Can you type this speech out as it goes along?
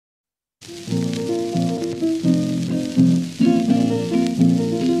One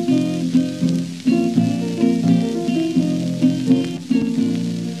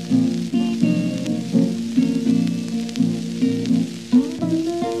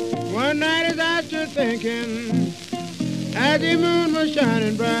night as I stood thinking, as the moon was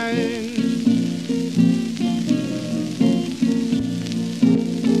shining bright,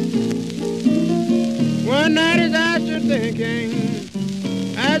 one night as I stood thinking,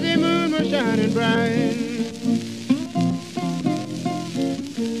 as the moon was shining bright,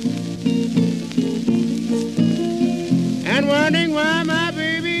 and wondering why my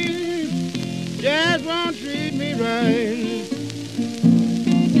baby just won't treat me right.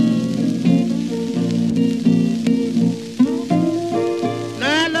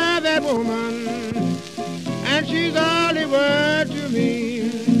 Now I love that woman, and she's all the world to me.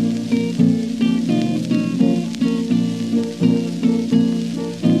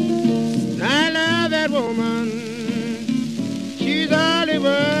 Woman, she's all the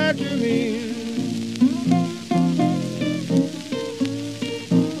world to me.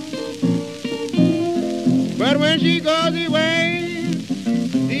 But when she goes away,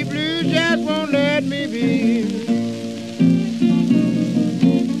 the blues just won't let me be.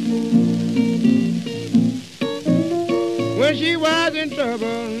 When she was in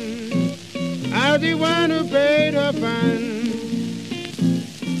trouble, I was the one who paid her fine.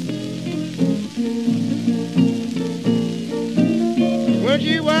 When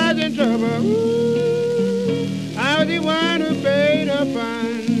she was in trouble, ooh, I was the one who paid her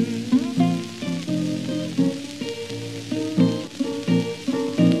fine.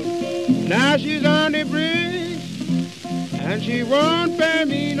 Now she's on the bridge, and she won't pay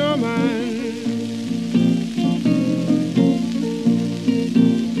me no mind.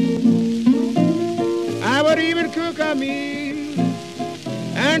 I would even cook a meal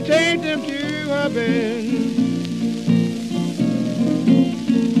and take them to her bed.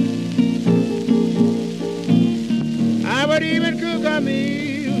 I would even cook a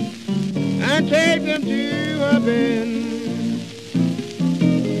meal and take them to her bed.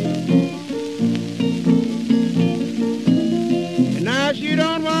 And now she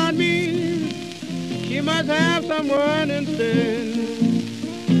don't want me, she must have someone instead.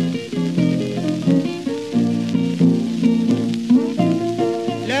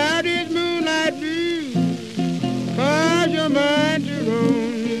 Lord, this moonlight blue, cause your mind to roam.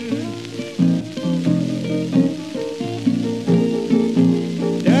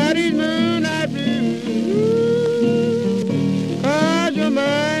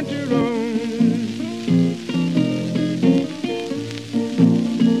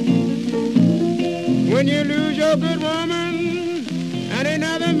 When you lose your good woman and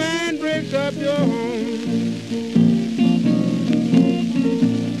another man breaks up your home.